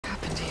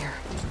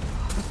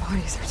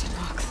bodies are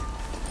Tanox.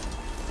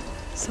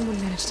 Someone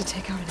managed to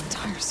take out an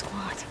entire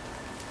squad.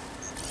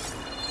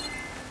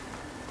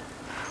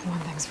 One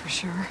thing's for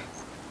sure.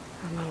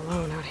 I'm not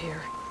alone out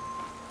here.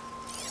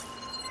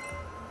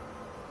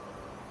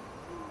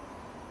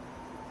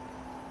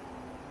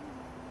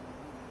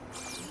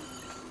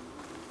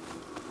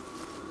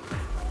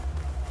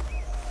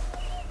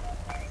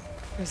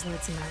 There's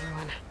lights in that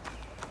ruin.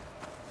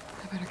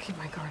 I better keep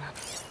my guard up.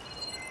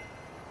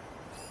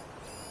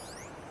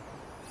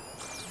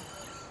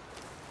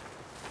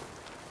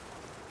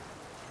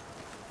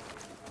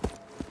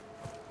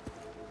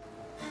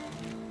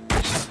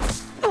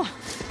 Oh,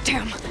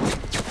 damn!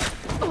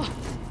 Oh.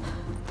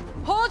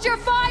 Hold your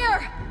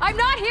fire! I'm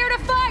not here to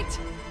fight!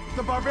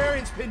 The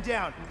barbarian's pinned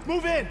down.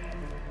 Move in!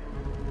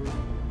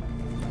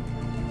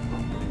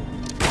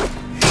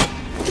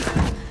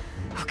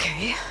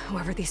 Okay,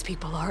 whoever these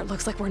people are, it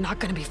looks like we're not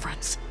gonna be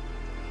friends.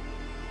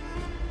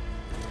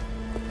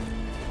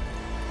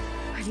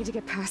 I need to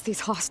get past these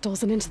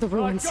hostiles and into the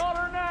ruins. I got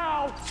her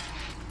now!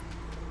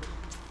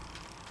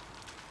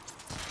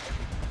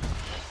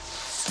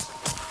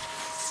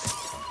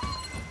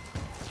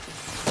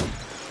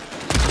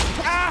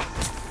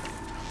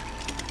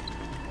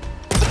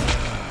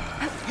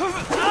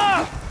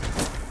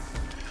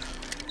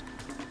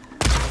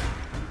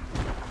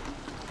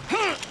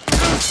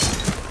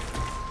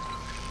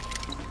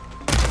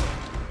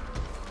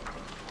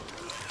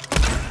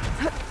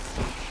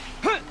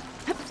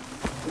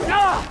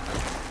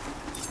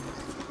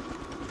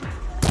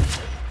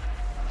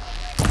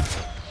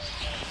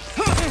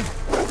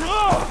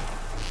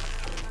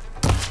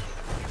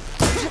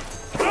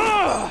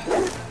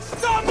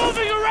 Stop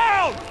moving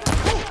around!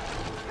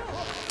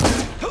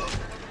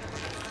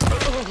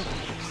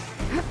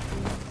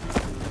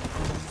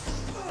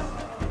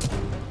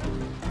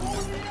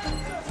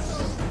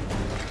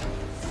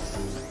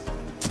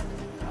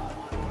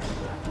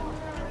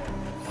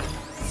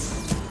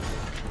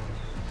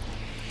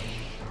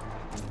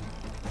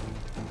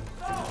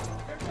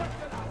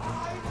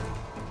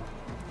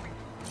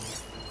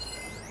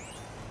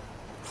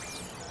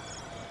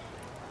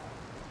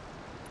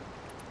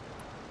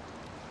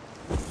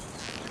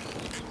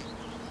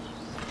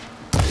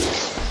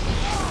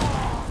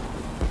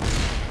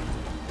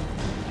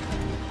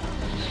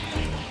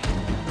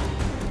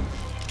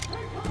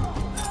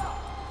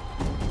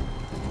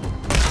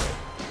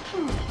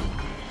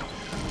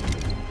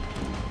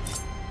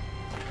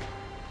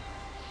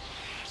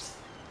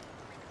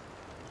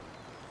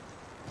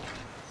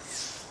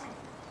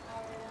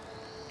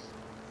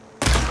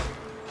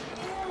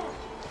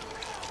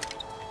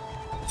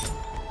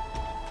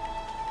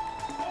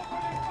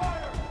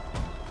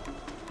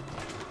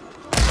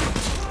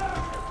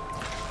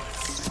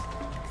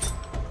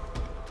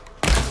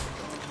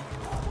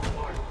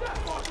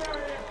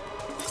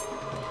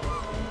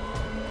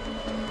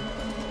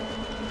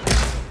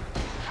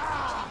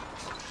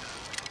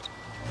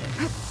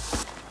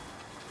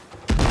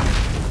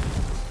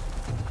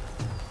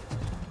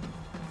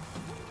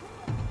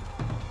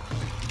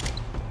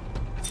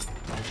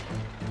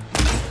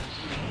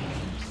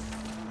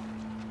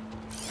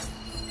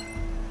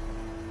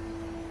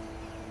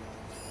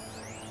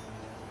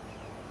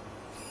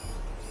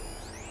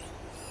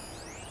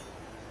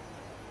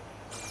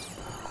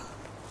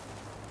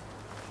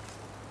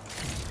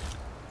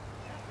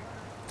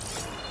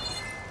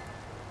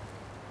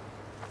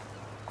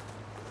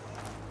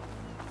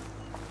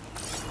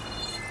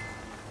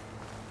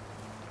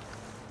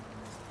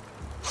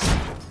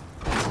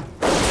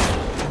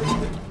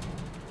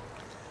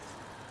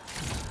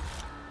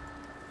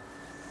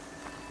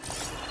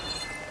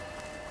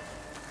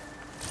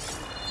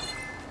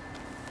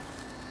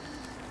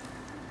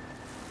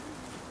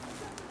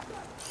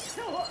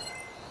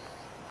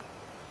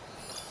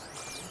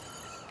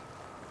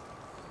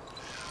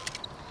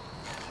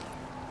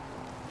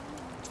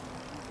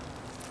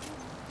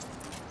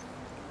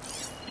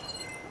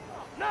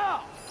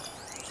 Now!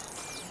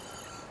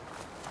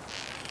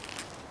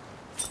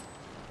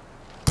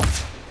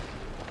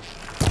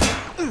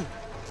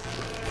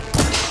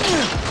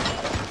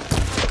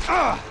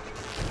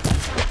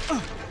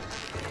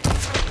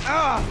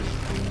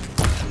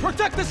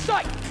 Protect the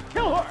site!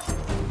 Kill her!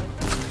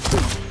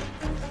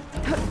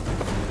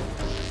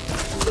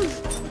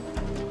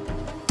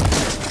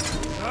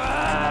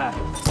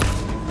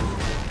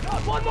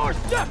 Not one more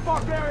step,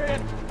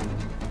 barbarian!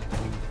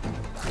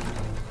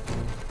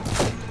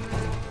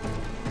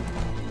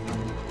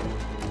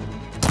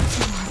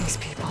 Who are these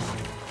people?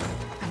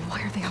 And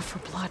why are they out for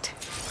blood?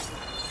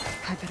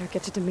 I better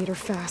get to Demeter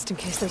fast in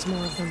case there's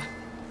more of them.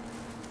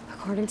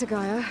 According to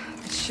Gaia,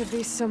 it should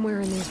be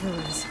somewhere in these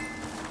ruins.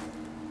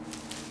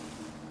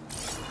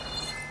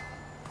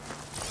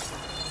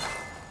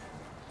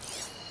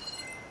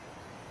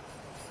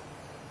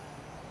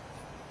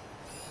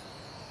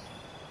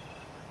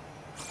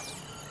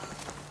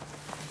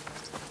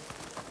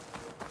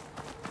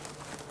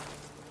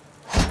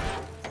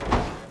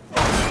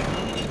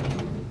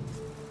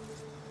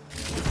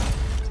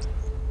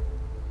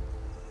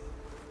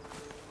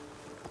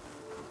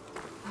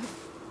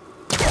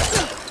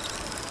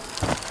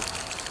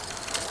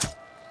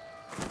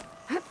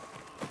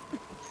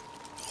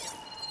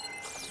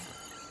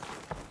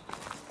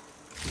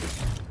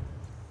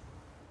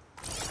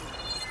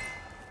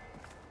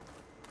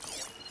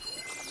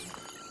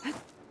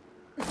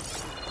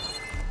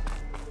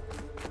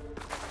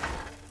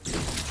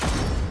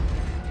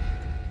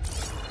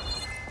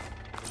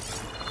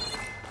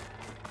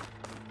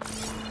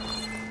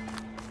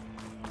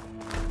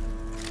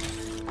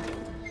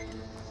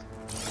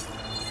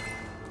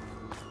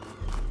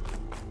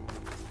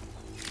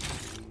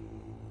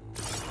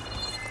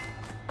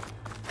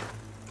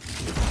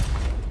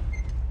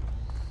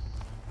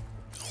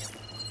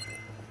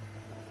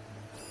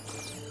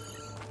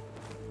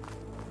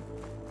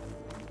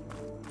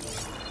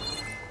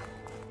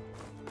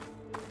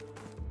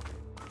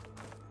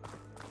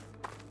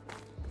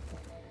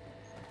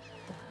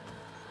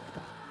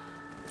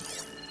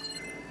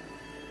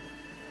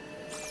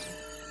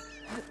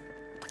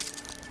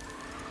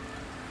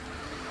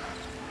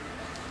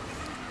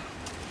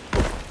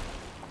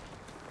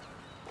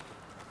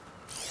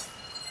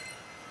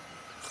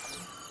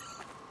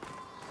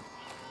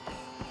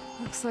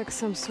 Looks like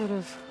some sort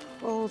of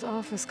old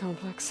office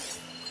complex.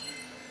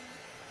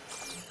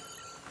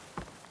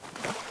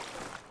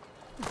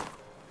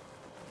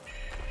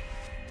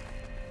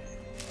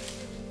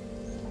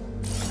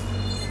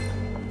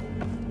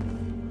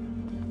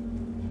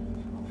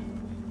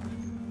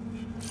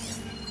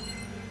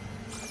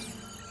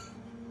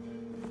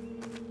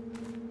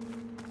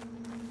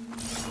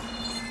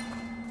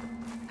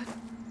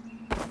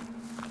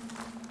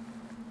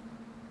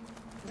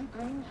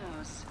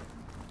 Greenhouse.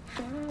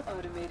 Faro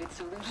Automated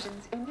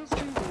Solutions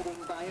industry-leading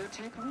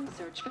biotech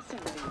research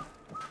facility.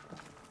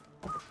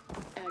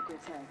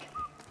 Agritech.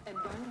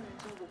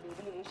 Environmental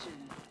remediation.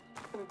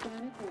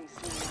 Organic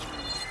waste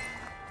management.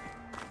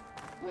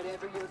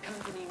 Whatever your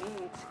company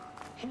needs,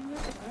 here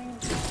at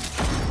Greenhouse,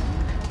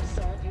 we'll help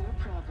solve your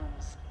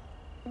problems.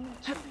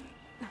 Naturally.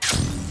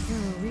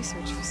 Faro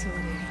research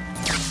facility.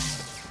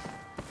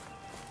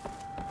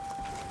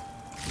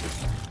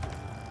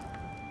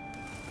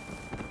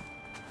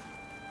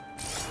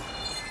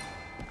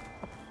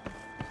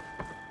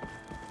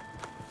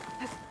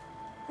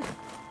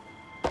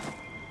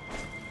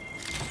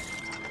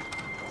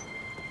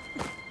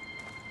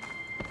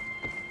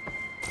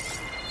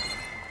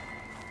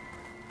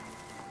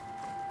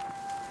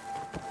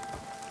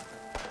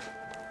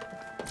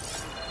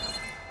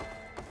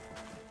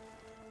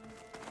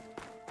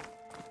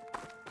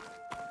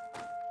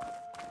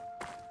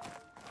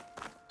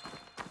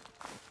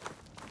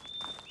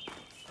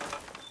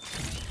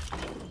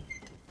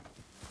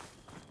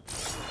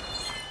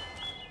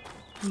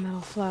 A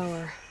metal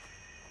flower.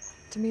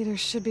 Demeter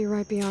should be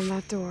right beyond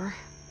that door.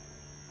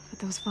 But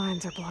those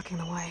vines are blocking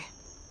the way.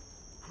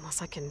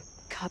 Unless I can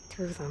cut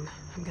through them,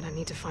 I'm gonna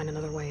need to find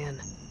another way in.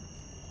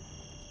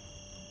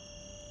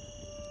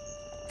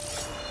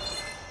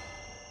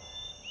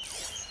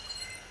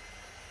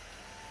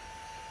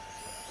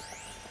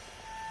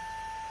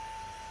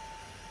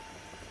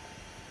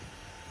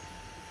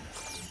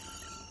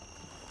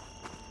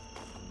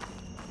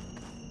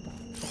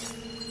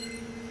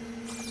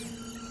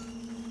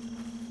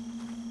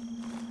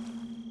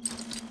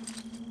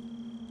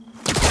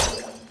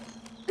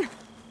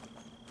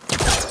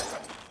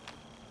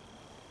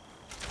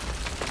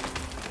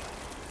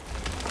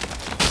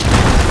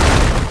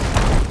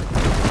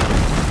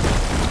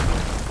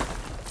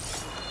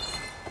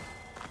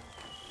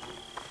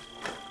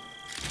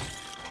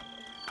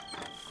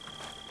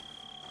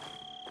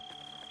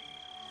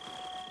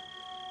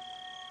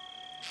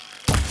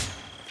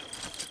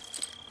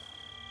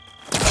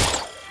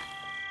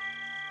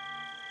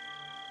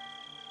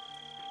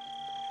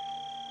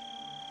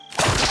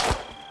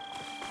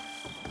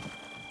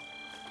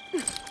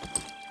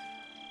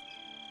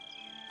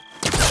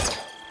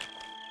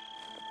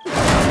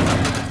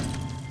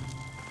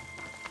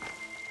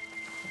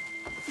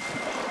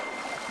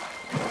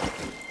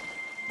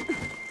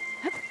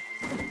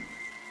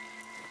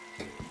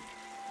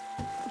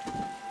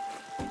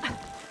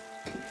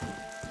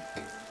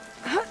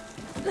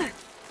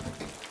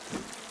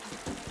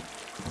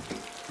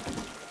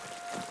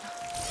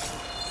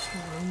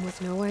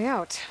 No way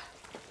out.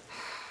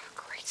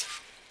 Great.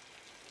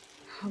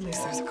 At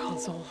least there's a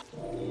console.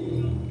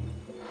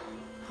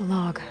 A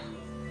log.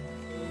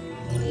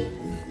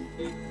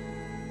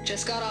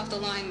 Just got off the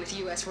line with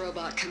US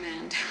Robot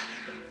Command.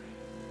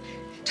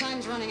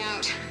 Time's running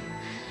out.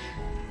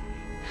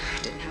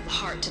 Didn't have the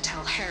heart to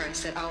tell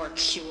Harris that our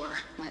cure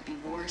might be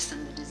worse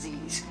than the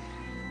disease.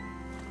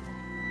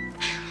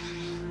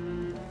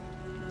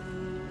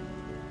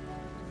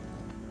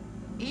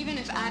 Even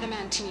if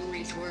adamantine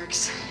wreath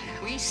works,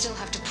 we still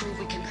have to prove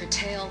we can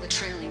curtail the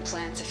trailing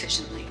plants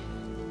efficiently.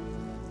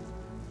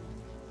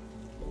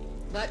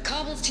 But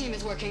Cobble's team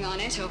is working on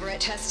it over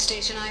at Test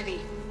Station Ivy.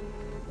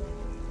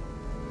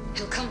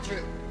 He'll come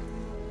through.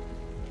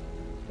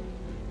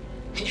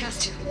 He has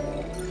to.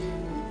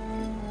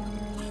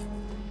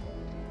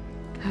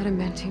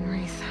 Adamantine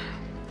wreath.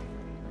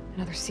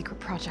 Another secret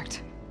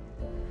project.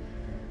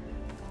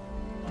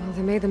 Well,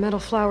 they made the metal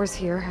flowers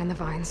here and the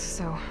vines,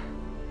 so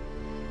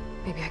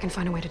maybe I can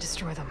find a way to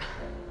destroy them.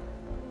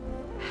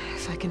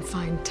 If I can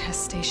find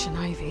Test Station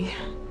Ivy.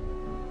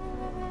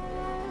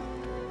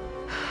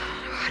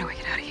 How do I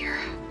get out of here?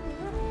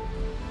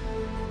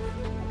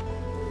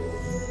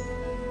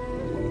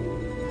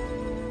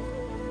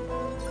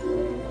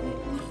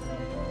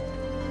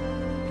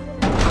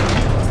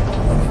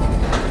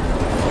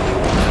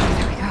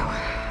 There we go.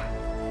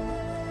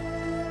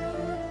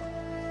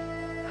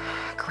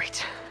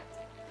 Great.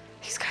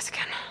 These guys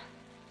again.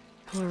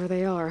 Whoever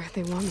they are,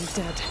 they want me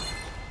dead.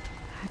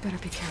 I better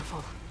be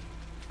careful.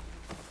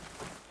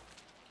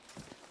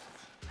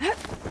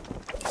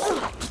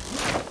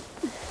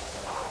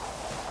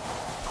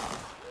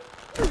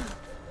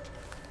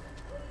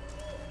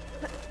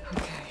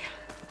 Okay.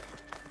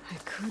 I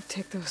could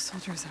take those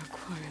soldiers out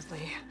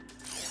quietly.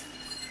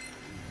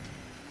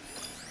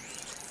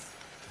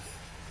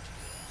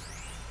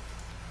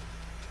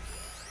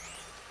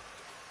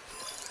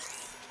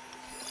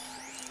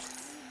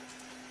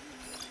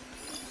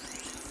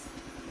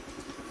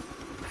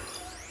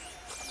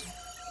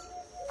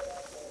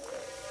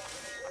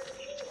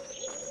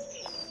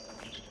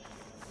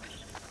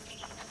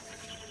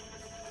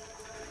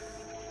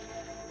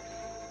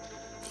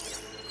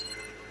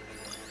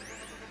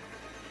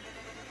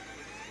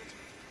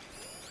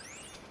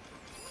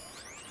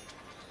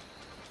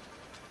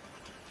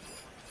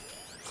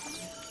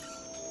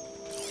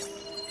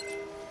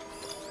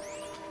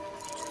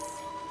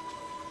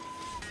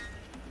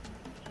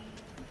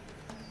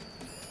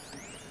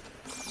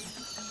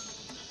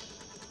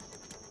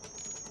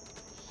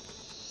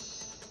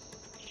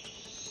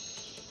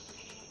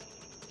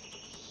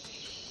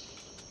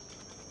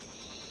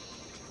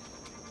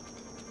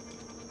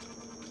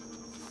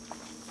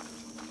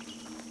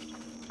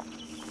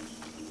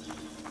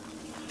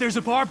 There's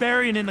a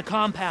barbarian in the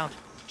compound.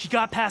 She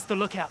got past the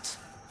lookouts.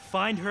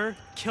 Find her,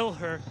 kill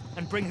her,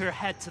 and bring her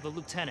head to the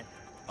lieutenant.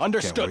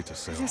 Understood. Can't wait to I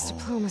sail guess home.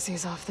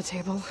 diplomacy's off the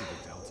table. See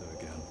the Delta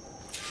again.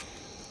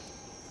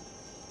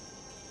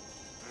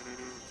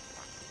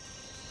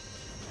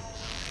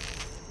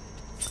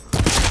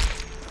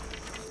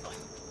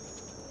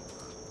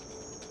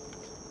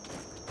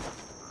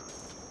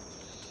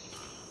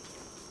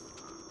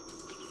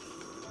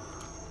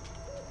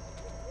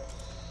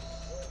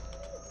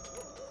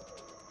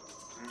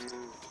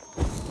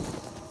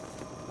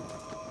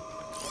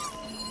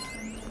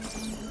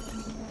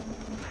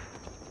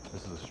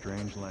 This is a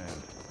strange land.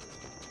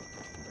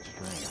 And by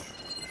strange,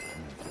 I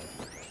mean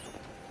deadly.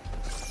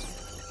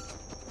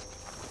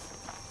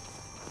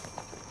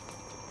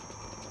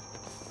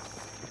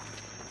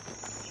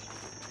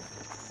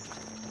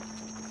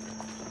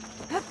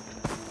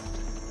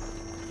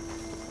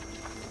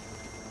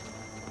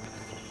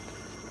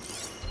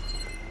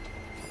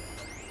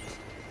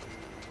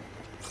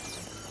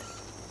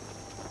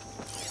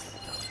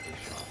 Stay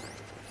sharp.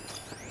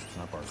 It's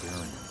not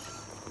barbarians,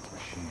 it's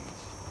machines.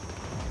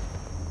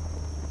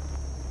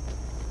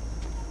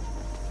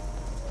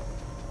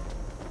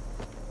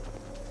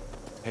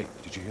 Hey,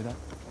 did you hear that?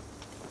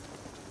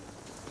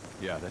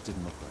 Yeah, that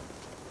didn't look right.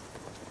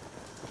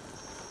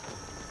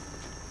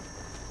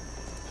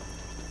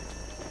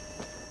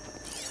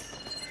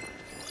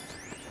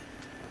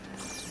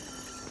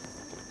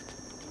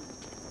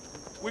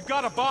 We've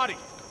got a body.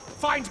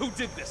 Find who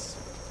did this.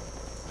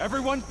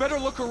 Everyone better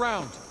look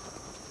around.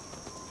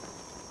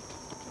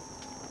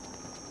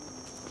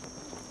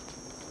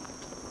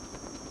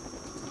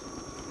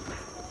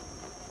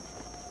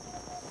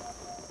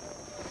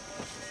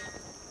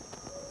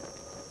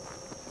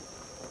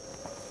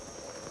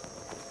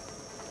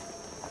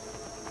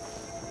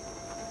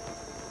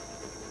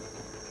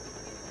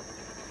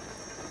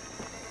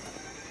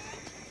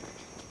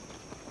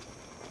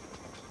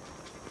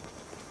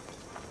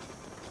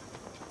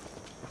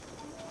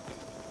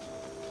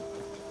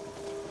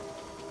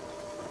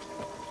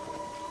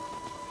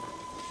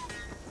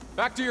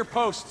 Back to your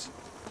posts.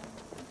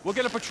 We'll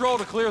get a patrol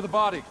to clear the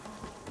body.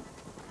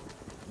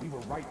 We were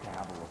right to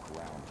have a look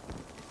around.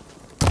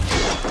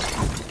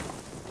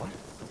 What?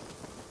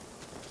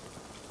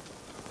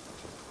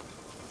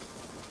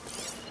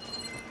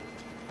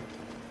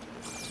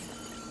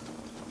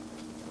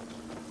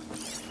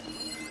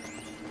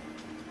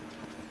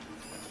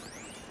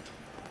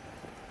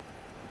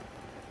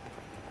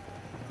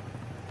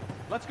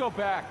 Let's go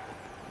back.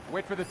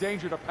 Wait for the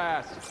danger to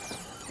pass.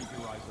 Keep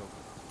your eyes open,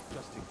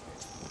 just in case.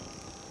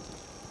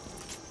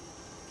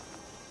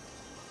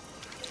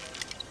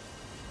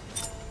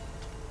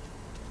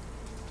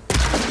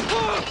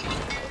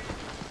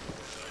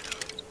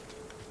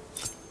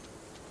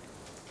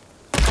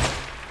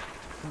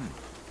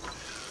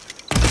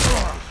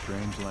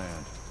 Strange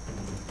land.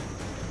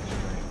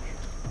 Strange.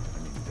 I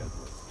mean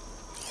deadly.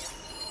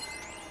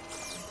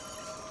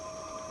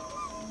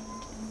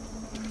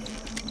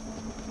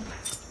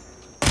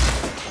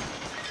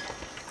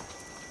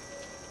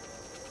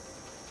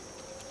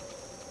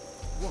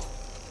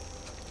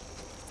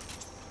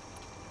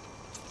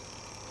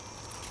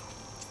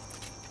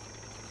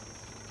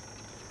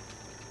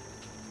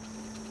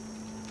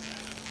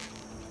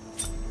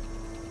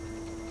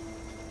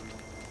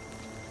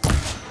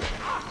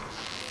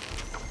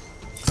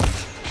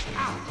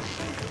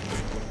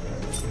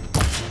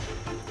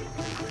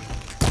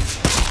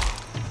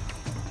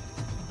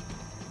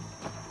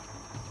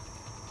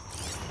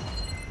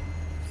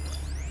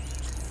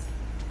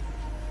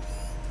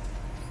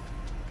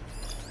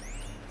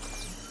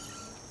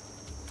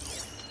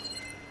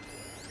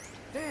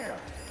 There!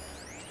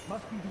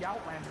 Must be the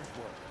Outlander's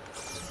work.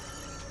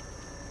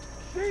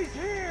 She's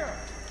here!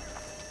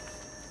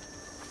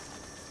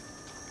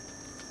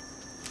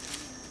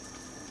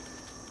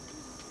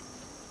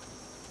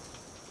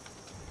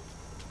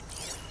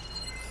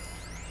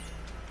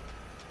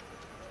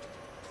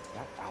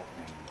 That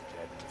Outlander's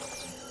dead.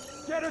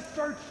 Get a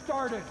search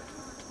started!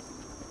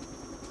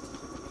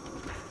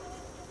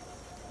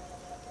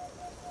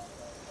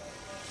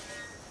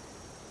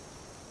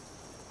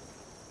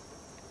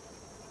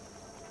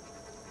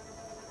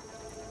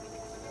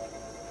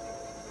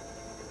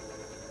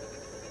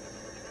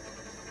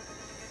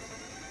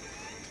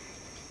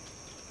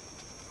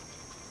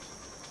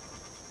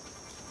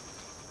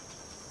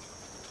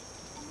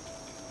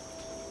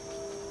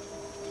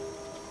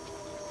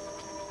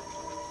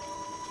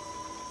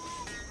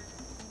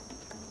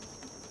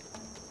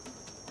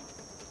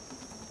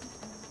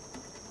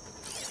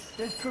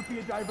 This could be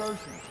a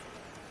diversion.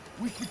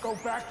 We should go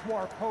back to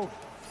our post.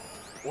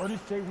 Orders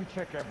say we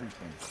check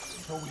everything,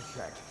 so we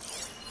check.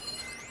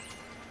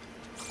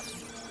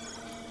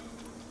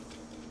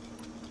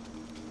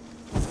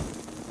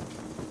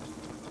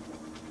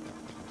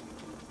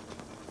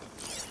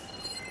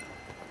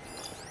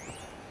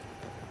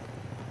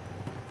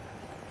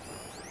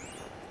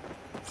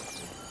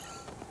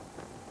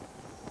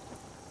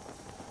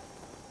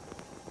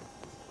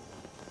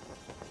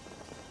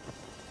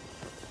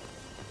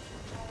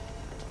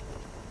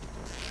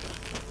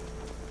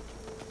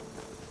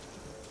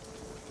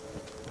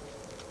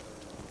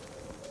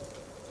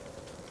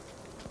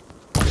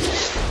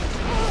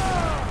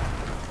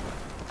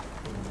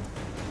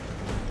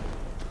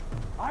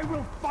 I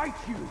will fight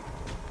you!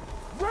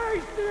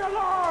 Raise the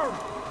alarm!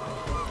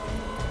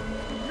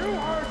 You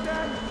heard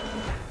them!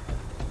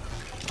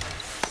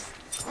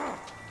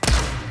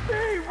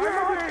 Be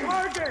ready! I'm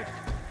on target!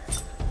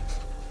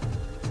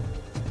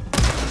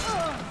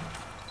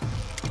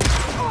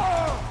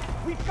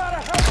 We gotta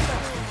help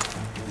them!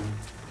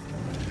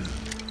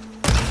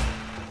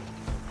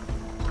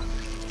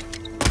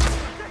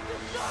 Check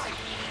this side!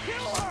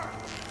 Kill her!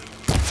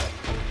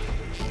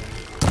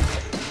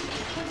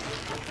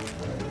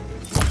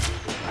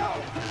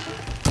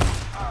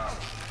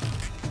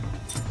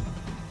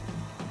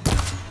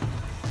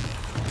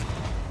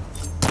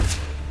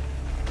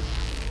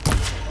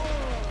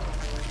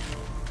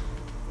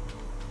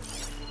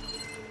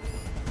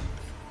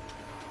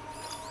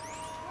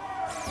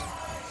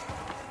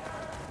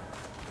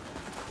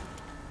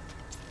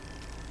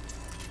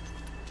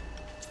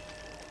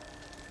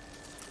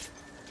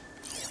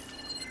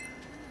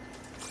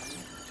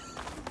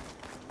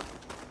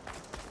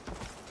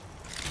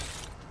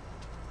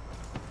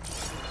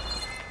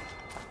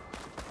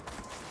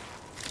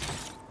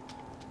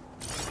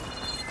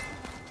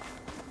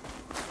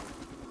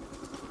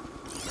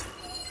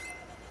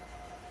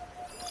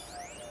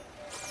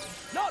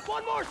 Not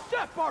one more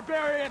step,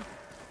 barbarian!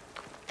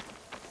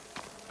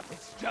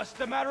 It's just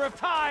a matter of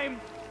time!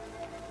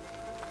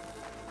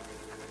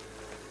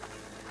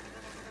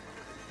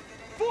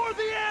 For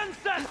the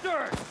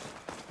ancestors!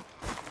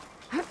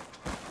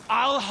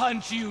 I'll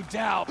hunt you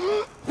down!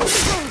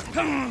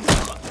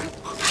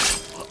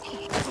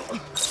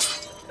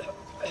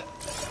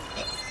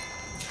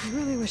 I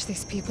really wish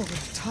these people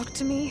would talk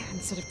to me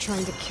instead of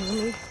trying to kill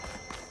me.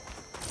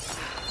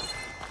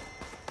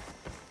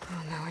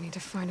 Oh no, I need to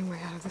find a way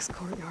out of this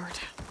courtyard.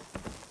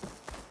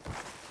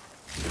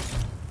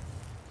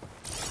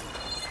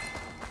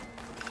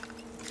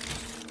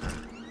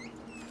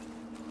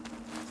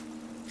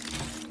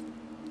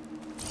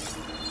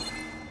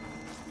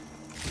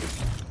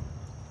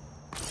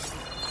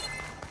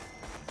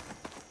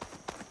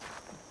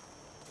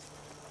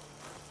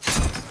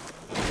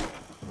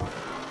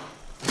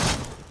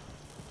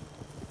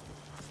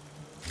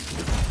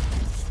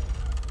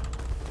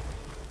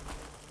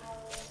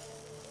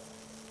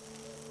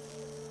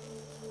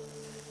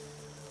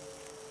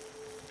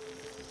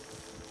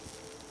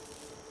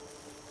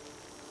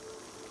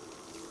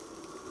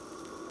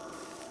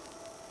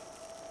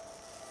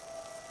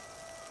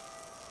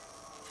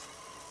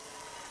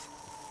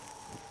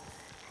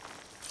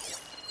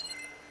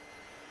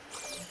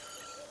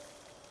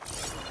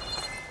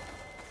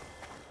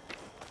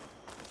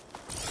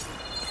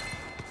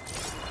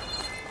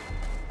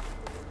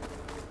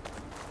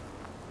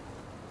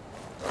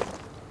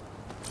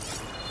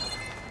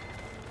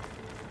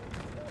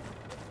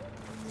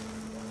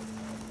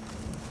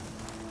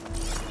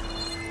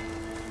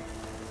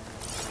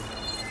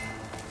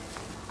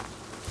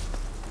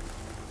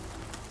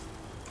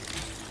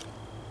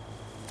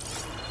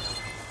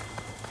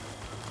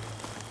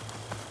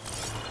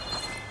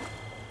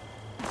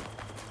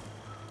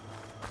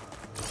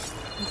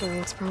 That door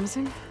looks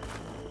promising.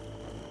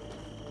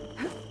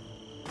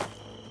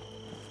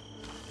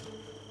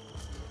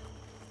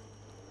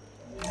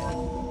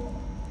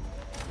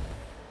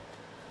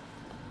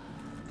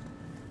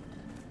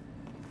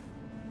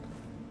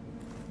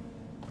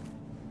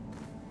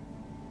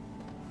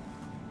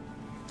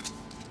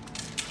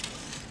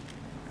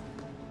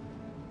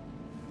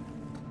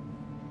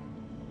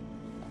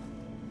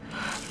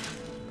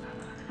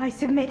 I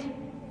submit.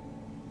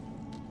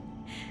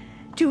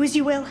 Do as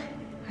you will.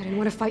 I didn't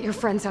want to fight your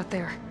friends out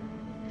there.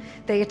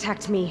 They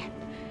attacked me.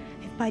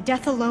 If by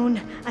death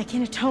alone I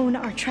can atone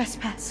our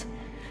trespass.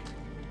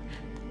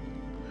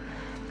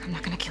 I'm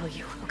not gonna kill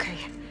you, okay?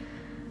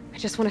 I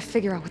just want to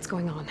figure out what's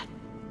going on.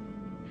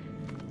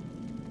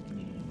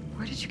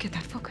 Where did you get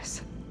that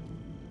focus?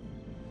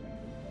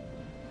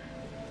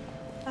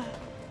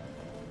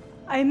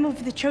 I'm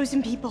of the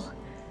chosen people.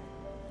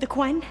 The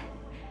Quen.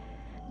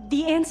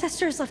 The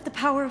ancestors left the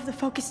power of the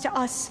focus to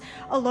us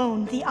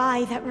alone, the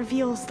eye that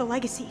reveals the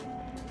legacy.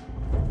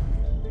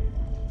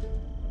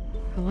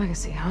 The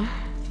legacy, huh?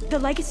 The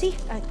legacy?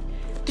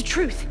 The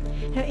truth.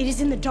 It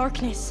is in the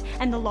darkness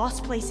and the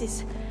lost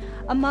places,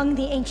 among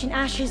the ancient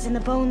ashes and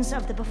the bones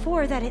of the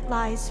before that it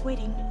lies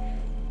waiting.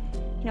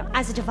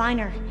 As a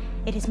diviner,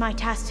 it is my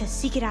task to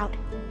seek it out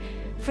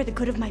for the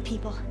good of my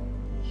people.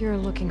 You're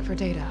looking for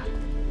data.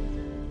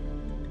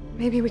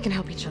 Maybe we can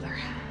help each other.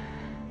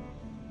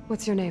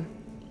 What's your name?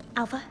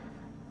 Alpha.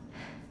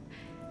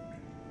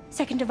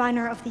 Second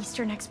diviner of the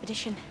Eastern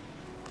Expedition.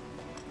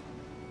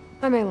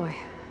 I'm Aloy.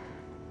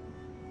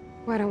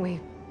 Why don't we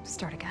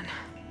start again?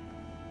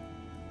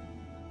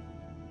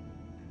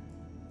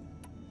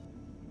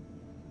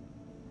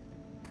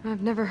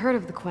 I've never heard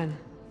of the Quen.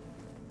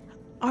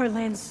 Our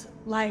lands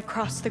lie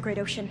across the Great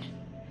Ocean.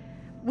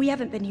 We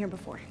haven't been here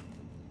before.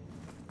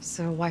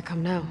 So why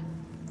come now?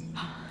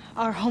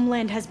 Our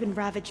homeland has been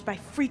ravaged by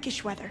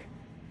freakish weather.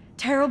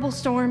 Terrible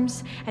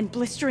storms and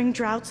blistering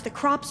droughts. The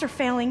crops are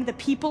failing, the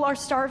people are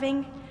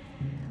starving.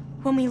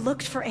 When we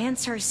looked for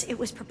answers, it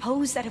was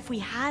proposed that if we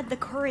had the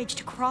courage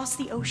to cross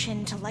the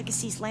ocean to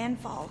Legacy's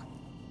landfall,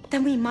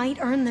 then we might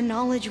earn the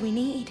knowledge we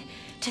need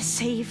to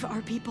save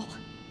our people.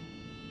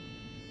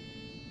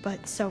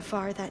 But so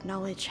far, that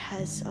knowledge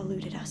has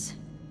eluded us.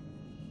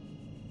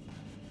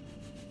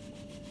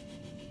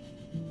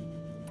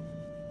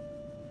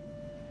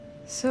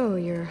 So,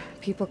 your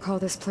people call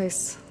this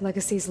place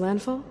Legacy's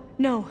landfall?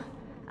 No.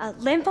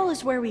 Landfall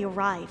is where we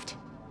arrived.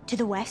 To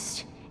the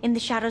west, in the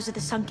shadows of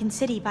the sunken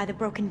city by the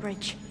broken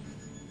bridge.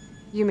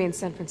 You mean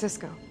San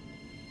Francisco?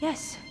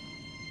 Yes.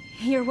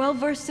 You're well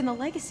versed in the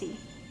Legacy.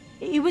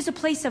 It was a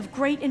place of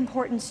great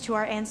importance to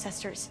our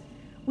ancestors.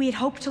 We had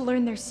hoped to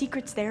learn their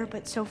secrets there,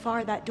 but so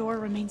far that door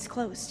remains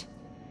closed.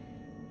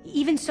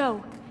 Even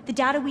so, the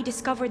data we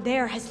discovered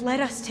there has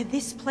led us to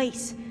this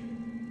place.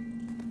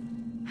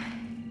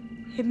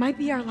 It might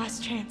be our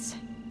last chance.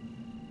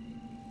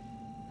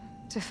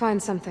 To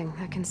find something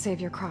that can save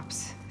your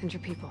crops and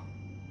your people.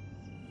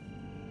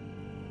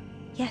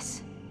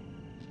 Yes.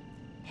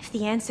 If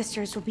the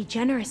ancestors will be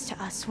generous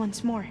to us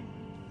once more.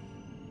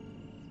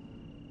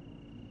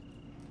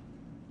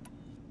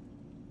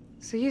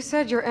 So you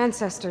said your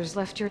ancestors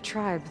left your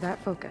tribe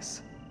that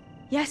focus?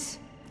 Yes.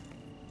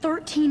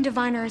 13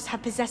 diviners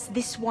have possessed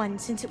this one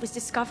since it was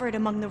discovered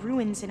among the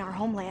ruins in our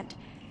homeland.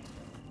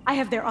 I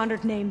have their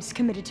honored names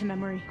committed to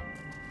memory.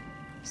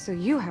 So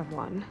you have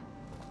one,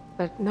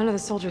 but none of the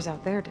soldiers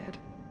out there did.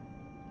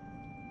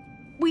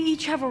 We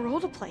each have a role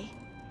to play.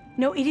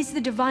 No, it is the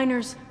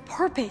diviner's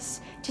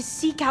purpose to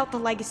seek out the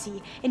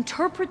Legacy,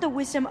 interpret the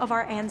wisdom of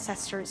our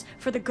ancestors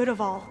for the good of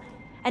all,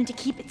 and to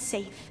keep it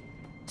safe,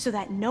 so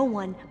that no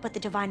one but the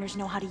diviners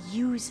know how to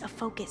use a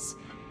focus.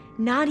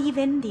 Not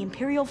even the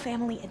Imperial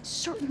family, and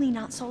certainly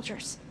not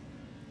soldiers.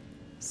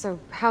 So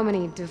how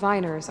many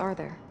diviners are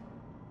there?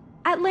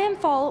 At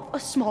Landfall, a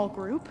small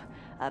group.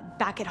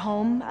 Back at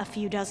home, a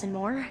few dozen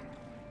more.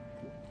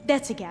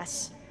 That's a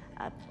guess.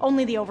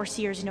 Only the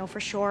overseers know for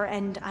sure,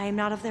 and I am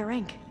not of their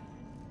rank.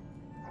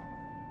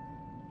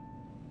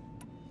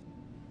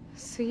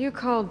 So you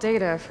call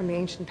data from the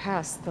ancient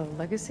past the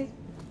Legacy?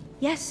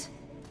 Yes.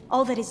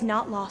 All that is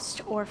not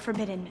lost or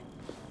forbidden.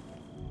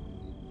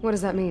 What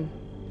does that mean?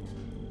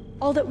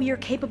 All that we are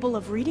capable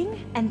of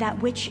reading, and that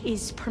which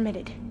is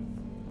permitted.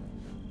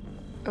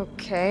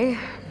 Okay,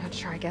 I'm not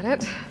sure I get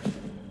it.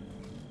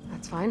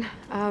 That's fine.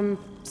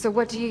 So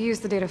what do you use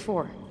the data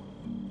for?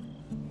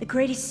 The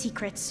greatest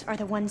secrets are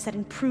the ones that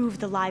improve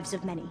the lives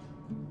of many.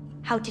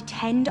 How to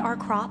tend our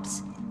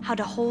crops, how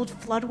to hold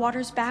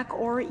floodwaters back,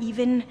 or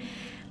even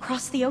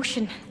cross the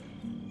ocean.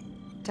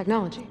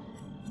 Technology.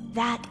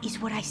 That is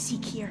what I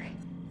seek here.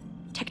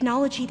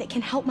 Technology that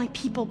can help my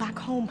people back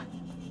home.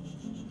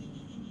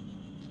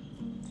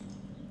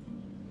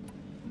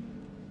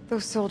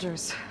 Those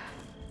soldiers,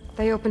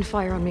 they opened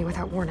fire on me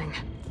without warning.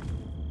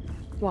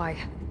 Why?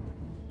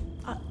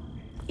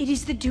 It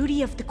is the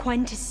duty of the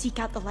Quen to seek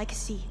out the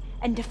Legacy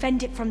and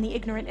defend it from the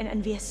ignorant and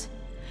envious.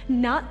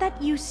 Not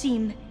that you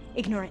seem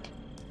ignorant.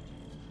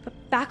 But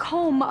back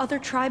home, other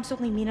tribes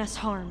only mean us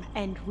harm,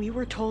 and we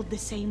were told the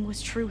same was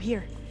true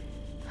here.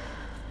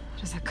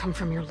 Does that come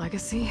from your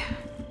legacy?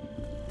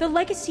 The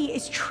Legacy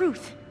is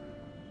truth.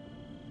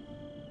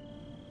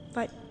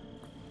 But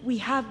we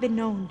have been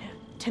known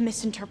to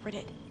misinterpret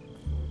it.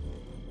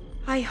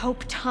 I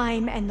hope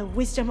time and the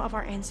wisdom of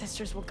our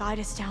ancestors will guide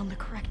us down the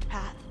correct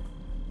path.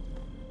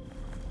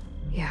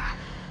 Yeah.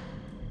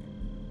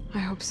 I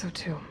hope so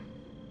too.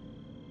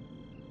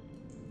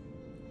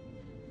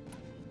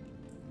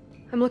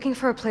 I'm looking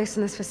for a place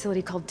in this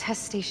facility called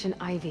Test Station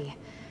Ivy.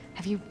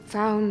 Have you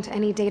found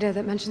any data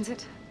that mentions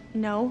it?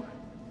 No.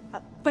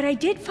 But I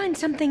did find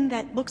something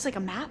that looks like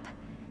a map.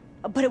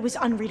 But it was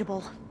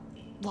unreadable.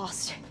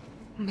 Lost.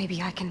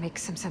 Maybe I can make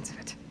some sense of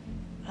it.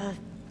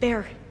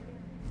 There.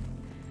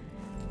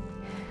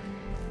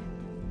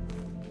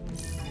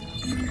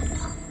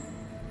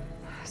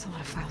 There's a lot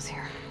of files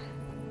here.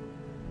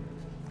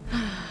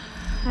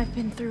 I've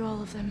been through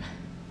all of them.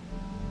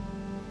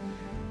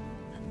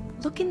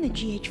 Look in the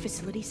GH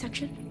facility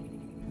section.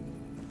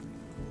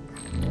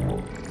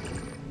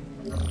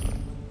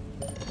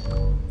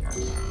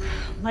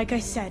 Like I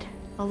said,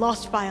 a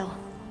lost file.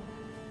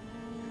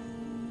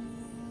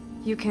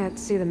 You can't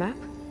see the map?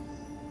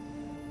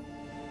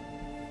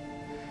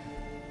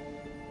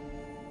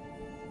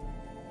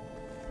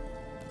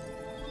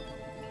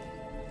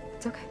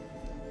 It's okay.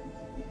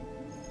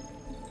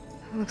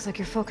 It looks like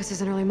your focus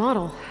is an early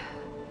model.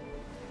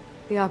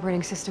 The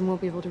operating system won't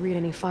be able to read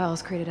any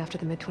files created after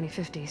the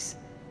mid-2050s.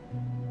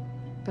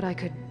 But I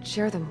could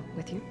share them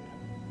with you.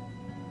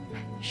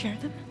 Share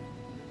them?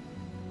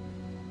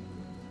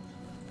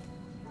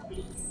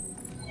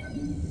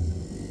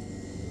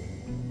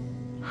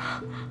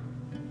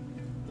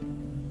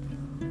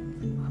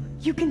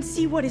 You can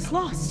see what is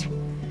lost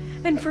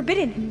and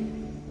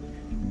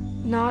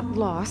forbidden. Not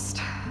lost,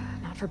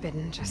 not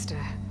forbidden, just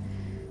a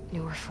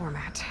newer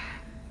format.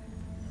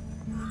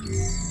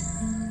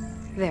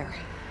 There.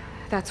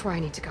 That's where I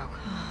need to go.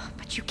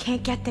 But you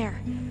can't get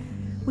there.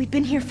 We've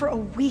been here for a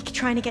week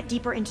trying to get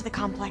deeper into the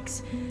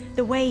complex.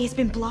 The way has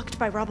been blocked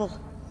by rubble.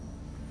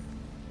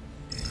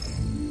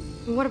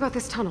 What about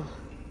this tunnel?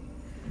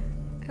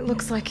 It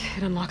looks like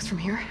it unlocks from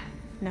here.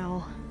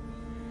 No.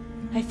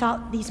 I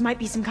thought these might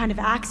be some kind of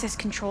access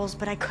controls,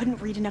 but I couldn't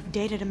read enough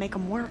data to make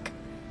them work.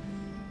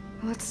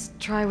 Let's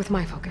try with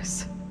my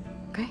focus,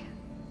 okay?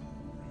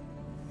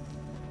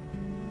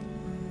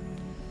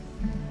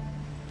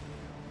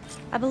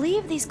 I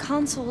believe these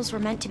consoles were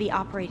meant to be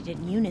operated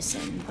in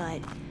unison, but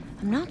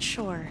I'm not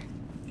sure.